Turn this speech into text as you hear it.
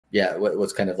yeah,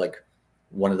 what's kind of like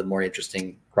one of the more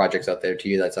interesting projects out there to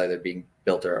you that's either being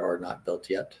built or not built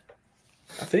yet?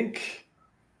 I think,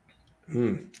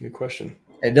 good question.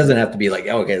 It doesn't have to be like,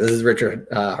 okay, this is Richard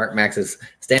RHMax's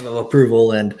stamp of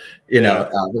approval, and we're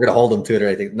going to hold him to it or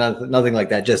anything. Nothing like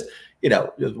that. Just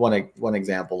just one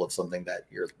example of something that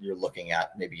you're looking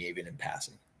at, maybe even in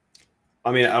passing.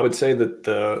 I mean, I would say that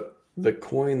the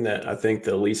coin that I think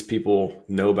the least people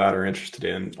know about or interested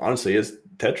in, honestly, is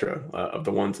Tetra. Of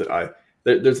the ones that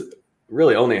there's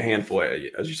really only a handful,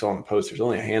 as you saw in the post. There's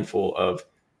only a handful of,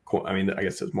 I mean, I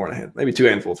guess there's more than a handful, maybe 2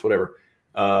 handfuls, whatever.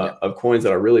 Of coins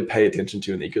that I really pay attention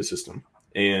to in the ecosystem.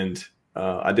 And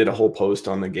I did a whole post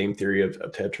on the game theory of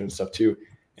Tetra and stuff too.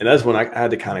 And that's when I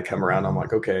had to kind of come around. I'm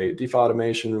like, okay, DeFi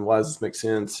automation, why does this make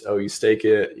sense? Oh, you stake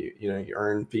it, you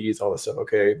earn fees, all this stuff.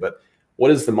 Okay, but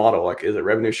what is the model? Like, is it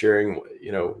revenue sharing?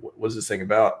 What is this thing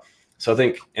about? So I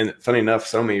think, and funny enough,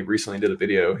 Somi recently did a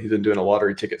video. He's been doing a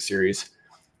lottery ticket series,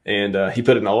 and he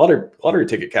put it in a lottery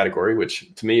ticket category,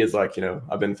 which to me is like,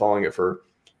 I've been following it for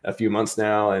a few months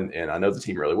now, and I know the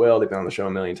team really well. They've been on the show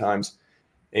a million times,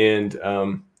 and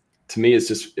to me, it's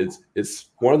just it's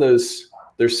one of those.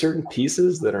 There's certain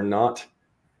pieces that are not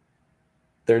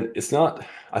there. It's not.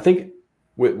 I think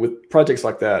with projects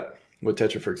like that, with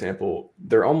Tetra, for example,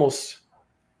 they're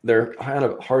kind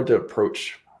of hard to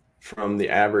approach from the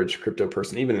average crypto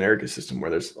person, even in an ecosystem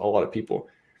where there's a lot of people,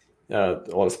 a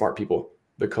lot of smart people,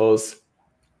 because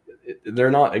they're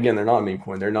not a meme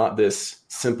coin. They're not this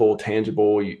simple,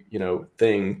 tangible,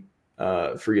 thing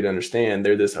for you to understand.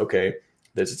 They're this, okay,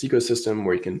 there's this ecosystem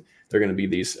where there's going to be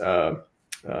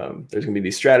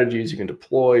these strategies you can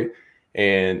deploy,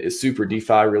 and it's super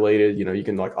DeFi related. You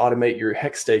can like automate your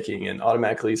hex staking and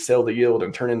automatically sell the yield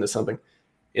and turn into something.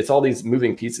 It's all these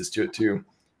moving pieces to it too.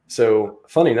 So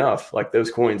funny enough, like those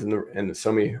coins and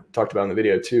Somi talked about in the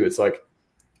video too, it's like,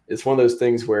 it's one of those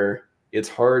things where it's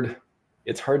hard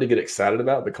to get excited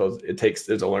about because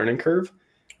there's a learning curve.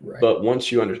 Right. But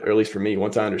once or at least for me,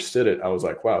 once I understood it, I was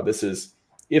like, wow, this is,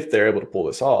 if they're able to pull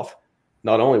this off,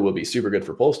 not only will it be super good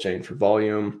for PulseChain for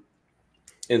volume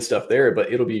and stuff there,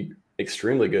 but it'll be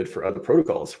extremely good for other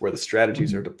protocols where the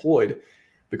strategies are deployed,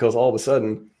 because all of a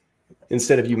sudden,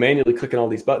 instead of you manually clicking all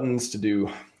these buttons to do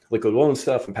liquid loan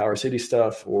stuff and Power City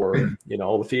stuff, or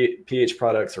all the PH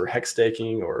products, or hex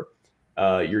staking, or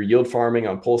your yield farming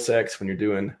on PulseX when you're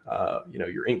doing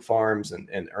your ink farms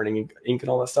and earning ink and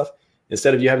all that stuff,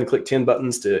 instead of you having to click 10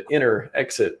 buttons to enter,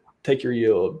 exit, take your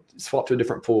yield, swap to a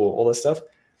different pool, all that stuff,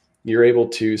 you're able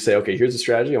to say, okay, here's the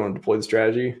strategy. I want to deploy the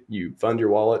strategy. You fund your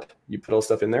wallet, you put all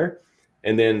stuff in there.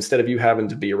 And then instead of you having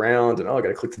to be around and, I got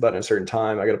to click the button at a certain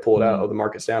time, I got to pull it out, the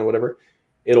market's down, whatever,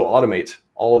 it'll automate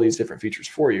all of these different features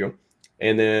for you.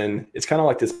 And then it's kind of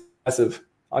like this passive,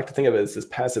 I like to think of it as this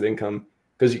passive income,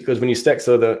 because when you stack,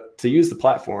 to use the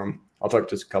platform, I'll talk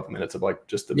just a couple minutes of like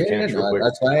just the mechanics real quick.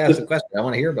 That's why I asked the question. I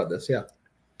want to hear about this. Yeah.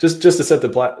 Just to set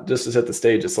the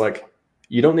stage, it's like,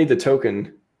 you don't need the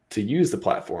token to use the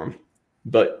platform,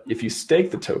 but if you stake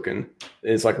the token,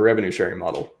 it's like a revenue sharing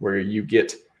model where you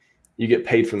get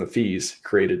paid from the fees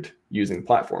created using the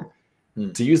platform.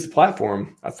 To use the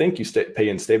platform, I think you pay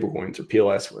in stablecoins or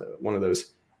PLS, one of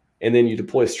those, and then you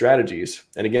deploy strategies.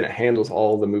 And again, it handles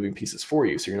all the moving pieces for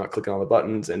you. So you're not clicking on the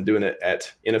buttons and doing it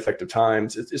at ineffective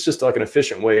times. It's just like an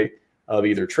efficient way of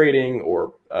either trading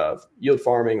or yield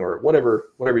farming or whatever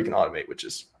you can automate, which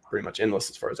is pretty much endless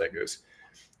as far as that goes.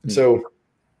 So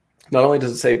not only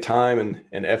does it save time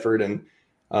and effort and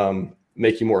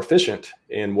make you more efficient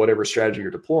in whatever strategy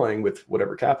you're deploying with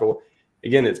whatever capital,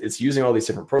 again, it's using all these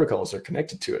different protocols that are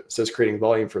connected to it. So it's creating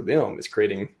volume for them. It's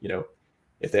creating,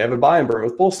 if they have a buy and burn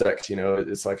with PulseX,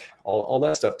 it's like all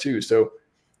that stuff too. So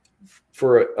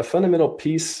for a fundamental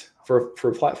piece, for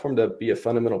a platform to be a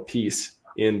fundamental piece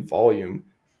in volume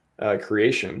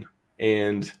creation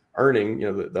and earning,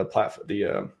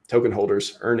 the token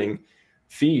holders earning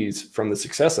fees from the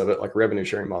success of it, like a revenue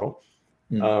sharing model.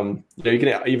 You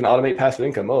can even automate passive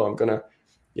income. Oh, I'm gonna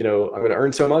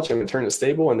earn so much, I'm gonna turn it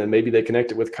stable, and then maybe they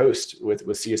connect it with Coast with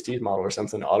CST's model or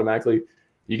something. Automatically,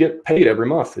 you get paid every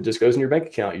month. It just goes in your bank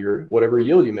account. Your whatever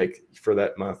yield you make for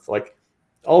that month. Like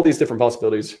all these different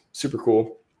possibilities, super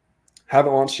cool.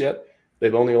 Haven't launched yet.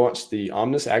 They've only launched the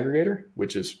Omnis aggregator,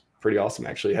 which is pretty awesome.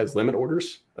 Actually, it has limit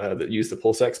orders that use the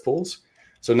PulseX pools.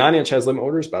 So 9-inch has limit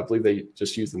orders, but I believe they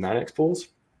just use the 9x pools.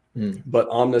 But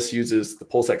Omnis uses the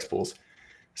PulseX pools.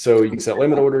 So you can set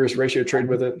limit orders, ratio trade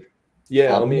with it.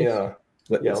 Yeah, let me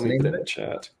put it in the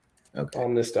chat. Okay.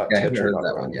 Omnis.tetra.run. I haven't heard of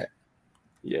that one yet.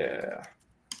 Yeah.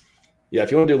 Yeah,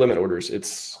 if you want to do limit orders,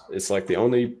 it's like the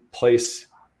only place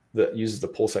that uses the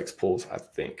PulseX pools, I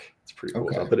think. It's pretty cool.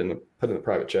 Okay. So I'll put it in the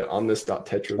private chat.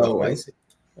 Omnis.tetra.run. Oh, I see.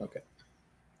 Okay.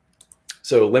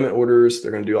 So limit orders, they're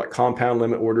going to do like compound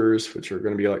limit orders, which are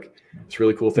going to be like this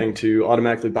really cool thing to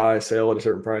automatically buy, sell at a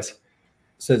certain price.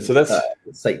 So that's the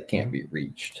site can't be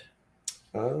reached.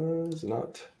 It's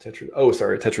not Tetra. Oh,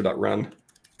 sorry, Tetra.run.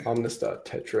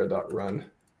 Omnis.tetra.run.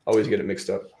 Always get it mixed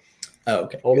up. Oh,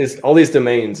 okay. All these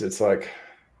domains, it's like,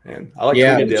 man, I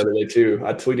tweeted the other day too.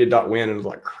 I tweeted .win and was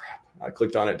like, crap. I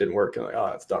clicked on it, didn't work, and like, oh,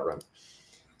 it's .run.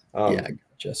 Yeah, I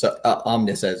gotcha. So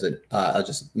Omnis says it. I'll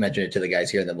just mention it to the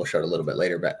guys here, and then we'll show it a little bit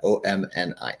later. But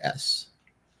OMNIS.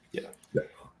 Yeah.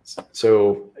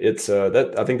 So it's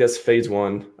that, I think that's phase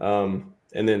 1.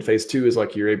 And then phase 2 is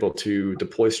like you're able to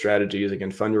deploy strategies, again,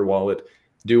 fund your wallet,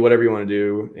 do whatever you want to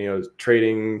do, you know,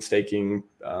 trading, staking,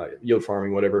 yield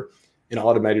farming, whatever, in an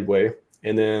automated way.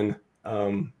 And then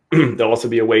there'll also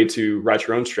be a way to write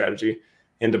your own strategy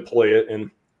and deploy it. And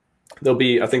there'll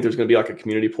be, I think there's going to be like a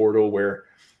community portal where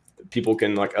people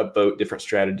can like upvote different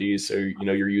strategies. So, you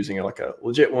know, you're using like a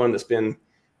legit one that's been,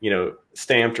 you know,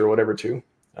 stamped or whatever too.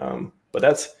 But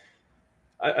that's,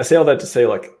 I say all that to say,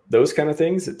 like, those kind of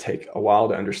things that take a while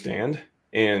to understand,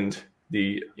 and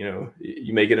you know,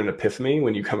 you may get an epiphany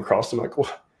when you come across them, like,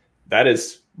 well, that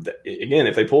is, again,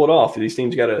 if they pull it off, these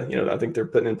teams got to, you know, I think they're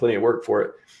putting in plenty of work for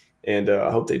it, and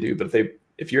I hope they do. But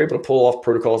if you're able to pull off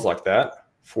protocols like that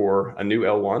for a new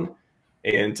L1,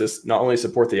 and just not only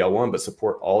support the L1, but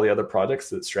support all the other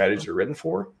projects that strategies are written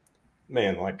for,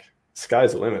 man, like,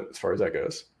 sky's the limit as far as that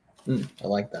goes. I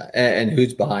like that. And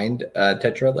who's behind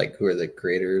Tetra? Like, who are the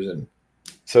creators? And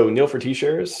so Neil for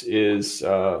T-Shares is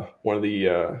one of the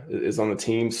is on the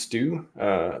team. Stu,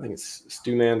 I think it's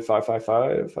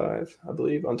Stewman5555, I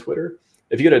believe, on Twitter.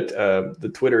 If you go to the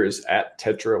Twitter is at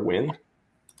Tetra.win,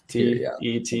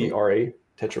 Tetra,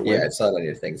 Tetra.win. Yeah, I saw it on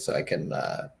your thing, so I can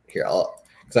here.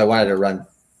 Because I wanted to run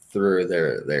through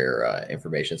their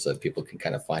information so that people can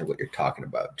kind of find what you're talking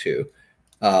about too.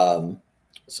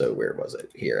 So where was it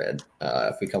here? And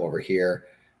if we come over here,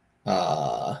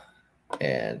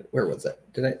 and where was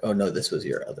it? Oh no, this was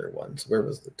your other one. So where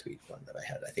was the tweet one that I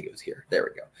had? I think it was here. There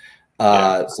we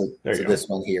go. So this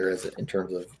one here is in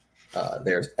terms of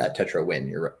there's at Tetra.win.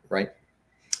 You're right.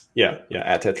 Yeah,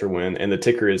 at Tetra.win, and the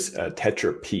ticker is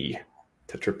Tetra P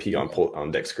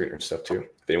on Dex Screener and stuff too.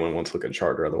 If anyone wants to look at a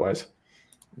chart or otherwise.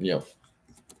 Yep.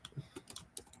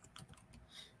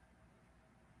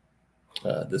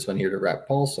 This one here to wrap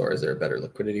Pulse, or is there a better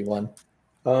liquidity one?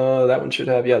 That one should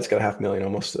have, it's got 500,000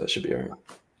 almost. So that should be all right.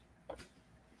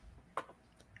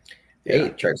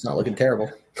 Hey, chart's not looking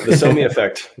terrible. The Somi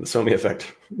effect. The Somi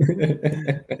effect.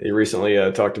 He recently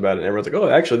talked about it, and everyone's like, "Oh,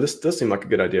 actually, this does seem like a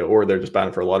good idea," or they're just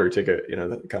buying for a lottery ticket. You know,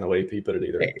 that kind of way he put it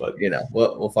either. Hey, but you know,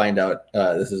 we'll find out.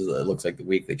 This is it looks like the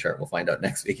weekly chart. We'll find out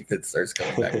next week if it starts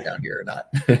coming back down here or not.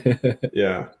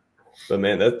 Yeah. But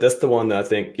man, that's the one that I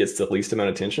think gets the least amount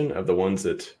of attention of the ones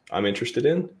that I'm interested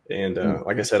in. And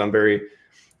like I said, I'm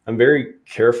very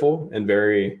careful and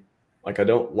very, like, I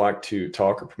don't like to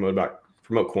talk or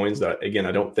promote coins that, again,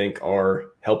 I don't think are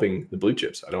helping the blue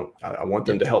chips. I want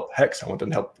them to help Hex. I want them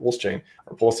to help PulseChain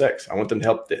or PulseX. I want them to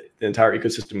help the entire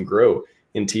ecosystem grow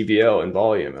in TVL and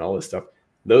volume and all this stuff.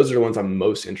 Those are the ones I'm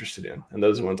most interested in. And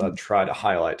those are the ones I try to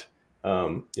highlight.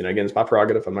 You know, again, it's my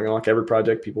prerogative. I'm not gonna like every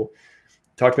project. People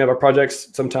talk to me about projects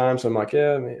sometimes. I'm like,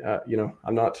 yeah, you know,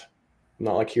 I'm not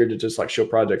like here to just like show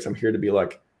projects. I'm here to be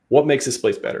like, what makes this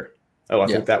place better? Oh, I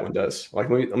think that one does. Like,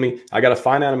 I got a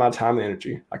finite amount of time and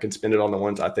energy. I can spend it on the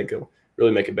ones I think will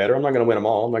really make it better. I'm not going to win them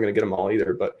all. I'm not going to get them all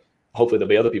either, but hopefully there'll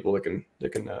be other people that can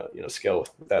you know, scale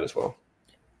with that as well.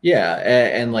 Yeah,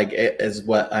 and like as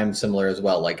what I'm similar as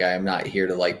well. Like, I'm not here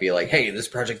to like be like, hey, this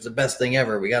project's the best thing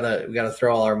ever. We gotta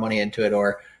throw all our money into it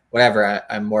or whatever.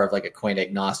 I'm more of like a coin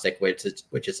agnostic, which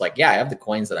is like, yeah, I have the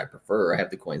coins that I prefer. I have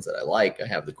the coins that I like. I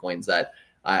have the coins that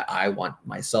I want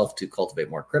myself to cultivate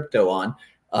more crypto on.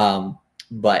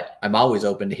 But I'm always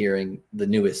open to hearing the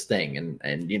newest thing,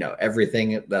 and you know,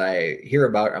 everything that I hear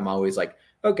about, I'm always like,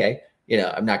 okay, you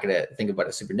know, I'm not going to think about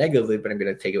it super negatively, but I'm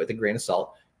going to take it with a grain of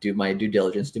salt, do my due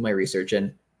diligence, do my research.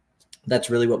 And that's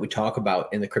really what we talk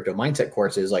about in the crypto mindset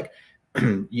course is like,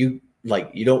 you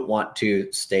don't want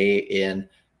to stay in,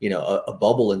 you know, a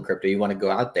bubble in crypto. You want to go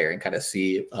out there and kind of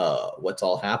see what's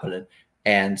all happening.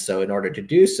 And so in order to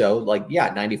do so, like,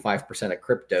 yeah, 95% of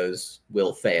cryptos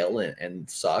will fail and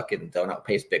suck and don't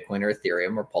outpace Bitcoin or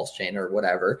Ethereum or PulseChain or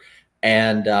whatever.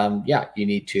 And yeah, you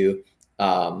need to,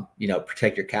 you know,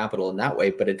 protect your capital in that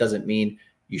way, but it doesn't mean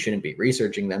you shouldn't be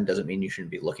researching them. Doesn't mean you shouldn't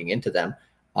be looking into them.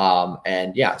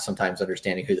 And yeah, sometimes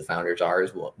understanding who the founders are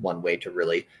is one way to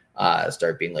really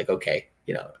start being like, okay,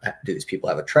 you know, do these people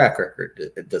have a track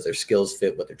record? Does their skills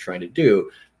fit what they're trying to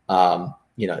do?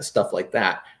 You know, stuff like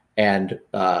that. And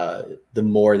the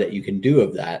more that you can do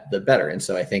of that, the better. And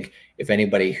so I think if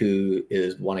anybody who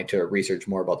is wanting to research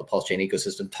more about the PulseChain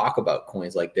ecosystem, talk about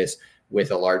coins like this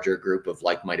with a larger group of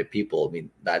like-minded people, I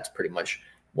mean, that's pretty much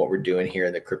what we're doing here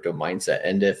in the crypto mindset.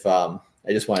 And if I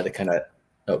just wanted to kind of,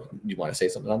 oh, you want to say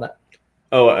something on that?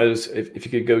 Oh, if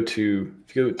you could go to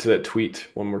that tweet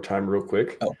one more time real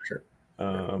quick. Oh, sure.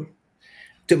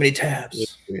 Too many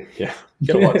tabs. Yeah.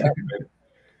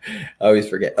 I always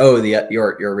forget. Oh,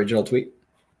 your original tweet.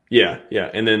 Yeah.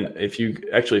 And then if you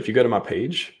go to my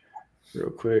page real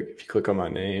quick, if you click on my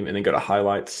name and then go to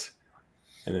highlights,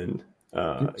 and then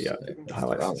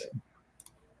highlights.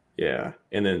 Yeah,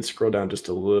 and then scroll down just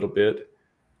a little bit.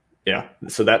 Yeah.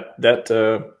 So that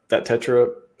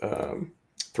Tetra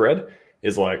thread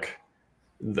is like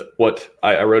what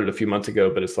I wrote it a few months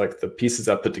ago, but it's like the pieces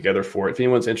I put together for it. If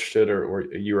anyone's interested or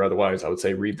you or otherwise, I would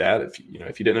say read that. If you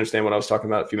didn't understand what I was talking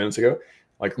about a few minutes ago,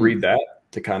 like read that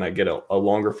to kind of get a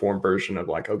longer form version of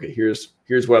like, okay, here's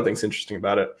what I think is interesting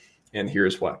about it, and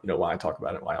here's why I talk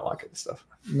about it, why I like it and stuff.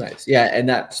 Nice. Yeah, and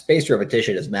that spaced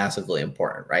repetition is massively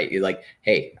important, right? You're like,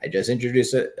 hey, I just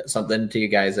introduced something to you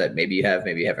guys that maybe you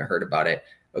haven't heard about it.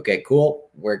 Okay, cool.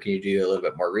 Where can you do a little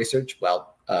bit more research? Well,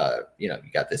 you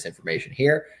got this information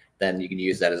here, then you can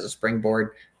use that as a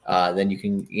springboard. Then you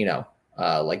can,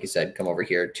 like you said, come over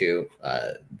here to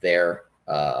their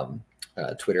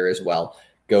Twitter as well.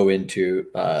 Go into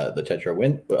the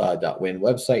Tetra.win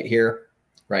website here,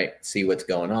 right? See what's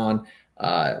going on.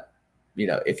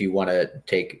 If you want to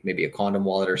take maybe a condom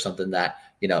wallet or something that,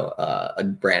 a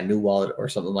brand new wallet or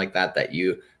something like that, that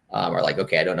you are like,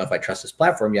 okay, I don't know if I trust this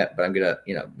platform yet, but I'm going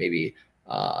to, maybe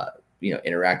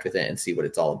interact with it and see what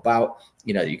it's all about.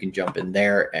 You can jump in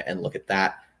there and look at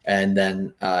that. And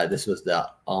then this was the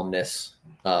Omnis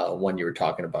one you were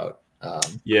talking about.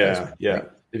 Yeah.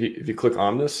 If you click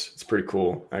Omnis, it's pretty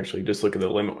cool. Actually, just look at the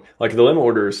limit. Like the limit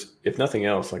orders, if nothing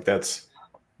else, like that's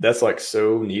like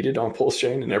so needed on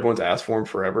PulseChain, and everyone's asked for them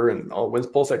forever. And when's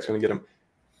PulseX going to get them?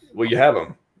 Well, you have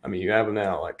them. I mean, you have them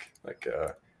now. Like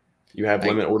you have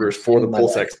limit orders for the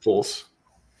PulseX Pulse.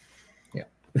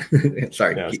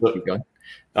 Sorry, keep going.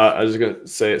 I was just going to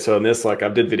say, so in this, like I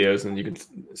did videos, and you can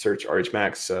search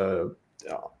RHMax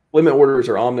limit orders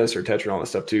or Omnis or Tetra and all that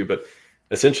stuff too. But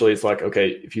essentially, it's like,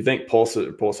 okay, if you think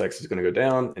PulseX is going to go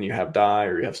down and you have DAI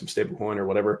or you have some stable coin or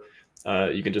whatever,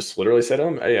 you can just literally say to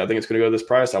them, hey, I think it's going to go to this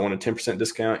price. I want a 10%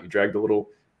 discount. You drag the little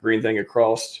green thing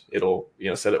across. It'll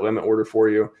set a limit order for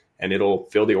you, and it'll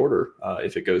fill the order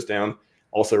if it goes down.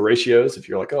 Also ratios, if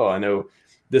you're like, oh, I know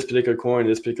this particular coin,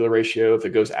 this particular ratio, if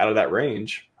it goes out of that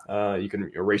range, you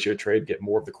can ratio trade, get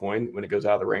more of the coin when it goes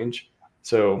out of the range.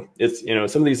 So it's,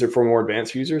 some of these are for more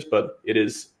advanced users, but it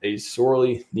is a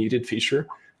sorely needed feature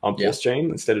on PulseChain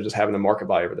instead of just having to market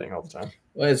buy everything all the time.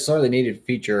 Well, it's a sorely needed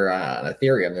feature on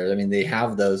Ethereum. I mean, they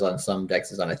have those on some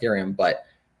dexes on Ethereum, but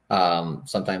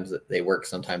sometimes they work,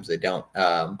 sometimes they don't.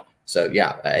 So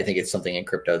yeah, I think it's something in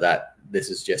crypto that this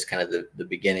is just kind of the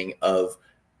beginning of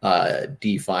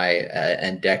DeFi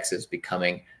and DEX is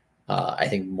becoming, I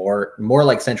think more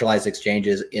like centralized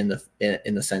exchanges in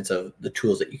the sense of the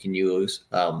tools that you can use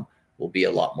will be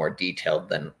a lot more detailed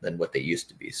than what they used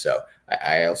to be. So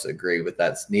I also agree with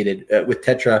that's needed with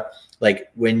Tetra. Like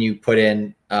when you put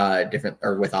in different,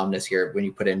 or with Omnis here, when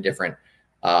you put in different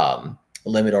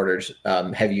limit orders,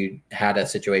 have you had a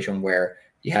situation where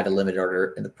you had a limit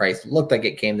order and the price looked like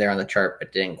it came there on the chart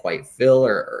but didn't quite fill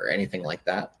or anything like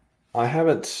that? I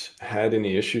haven't had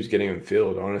any issues getting them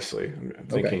filled, honestly. I'm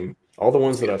thinking all the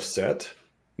ones that I've set,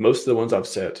 most of the ones I've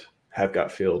set have got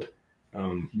filled.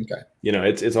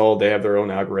 It's all, they have their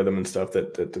own algorithm and stuff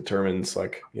that determines,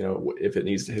 like, if it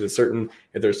needs to hit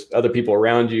if there's other people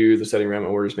around you, the setting around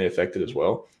orders may affect it as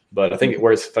well. But I think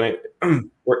where it's funny,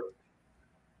 where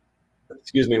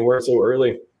it's so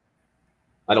early,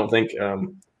 I don't think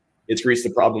it's reached the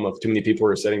problem of too many people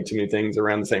are setting too many things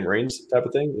around the same range type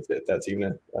of thing, if that's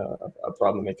even a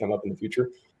problem that may come up in the future.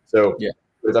 So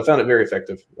but I found it very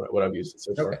effective, what I've used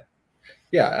so far.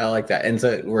 Yeah, I like that. And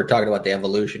so we're talking about the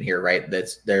evolution here, right?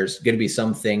 There's going to be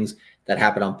some things that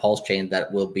happen on PulseChain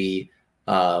that will be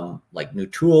like new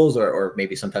tools, or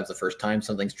maybe sometimes the first time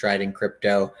something's tried in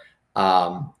crypto.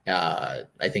 I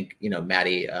think,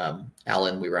 Matty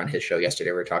Allen, we were on his show yesterday.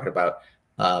 We were talking about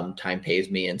time pays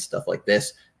me and stuff like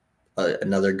this.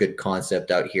 Another good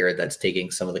concept out here that's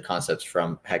taking some of the concepts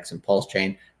from Hex and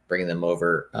PulseChain, bringing them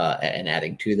over and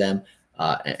adding to them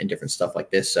and different stuff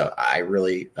like this. So I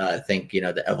really think,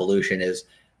 the evolution is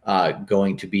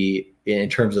going to be, in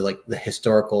terms of like the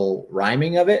historical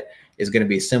rhyming of it, is going to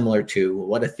be similar to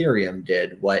what Ethereum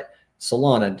did, what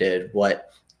Solana did,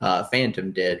 what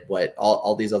Phantom did, what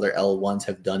all these other L1s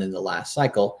have done in the last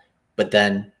cycle. but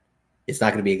then it's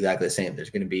not going to be exactly the same. There's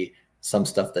going to be some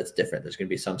stuff that's different. There's going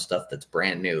to be some stuff that's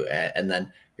brand new. And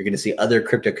then you're going to see other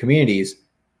crypto communities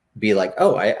be like,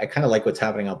 oh, I kind of like what's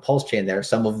happening on PulseChain there.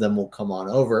 Some of them will come on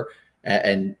over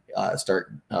and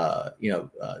start,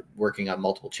 working on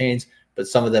multiple chains, but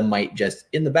some of them might just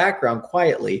in the background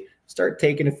quietly start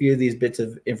taking a few of these bits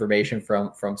of information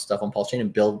from stuff on PulseChain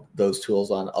and build those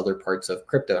tools on other parts of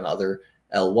crypto and other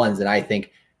L1s. And I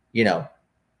think,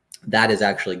 that is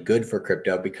actually good for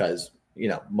crypto because,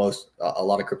 a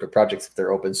lot of crypto projects, if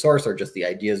they're open source or just the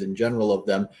ideas in general of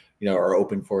them, are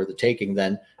open for the taking,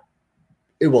 then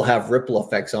it will have ripple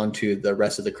effects onto the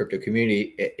rest of the crypto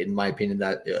community. In my opinion,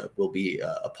 that will be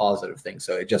a positive thing.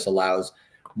 So it just allows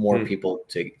more people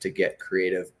to get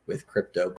creative with crypto.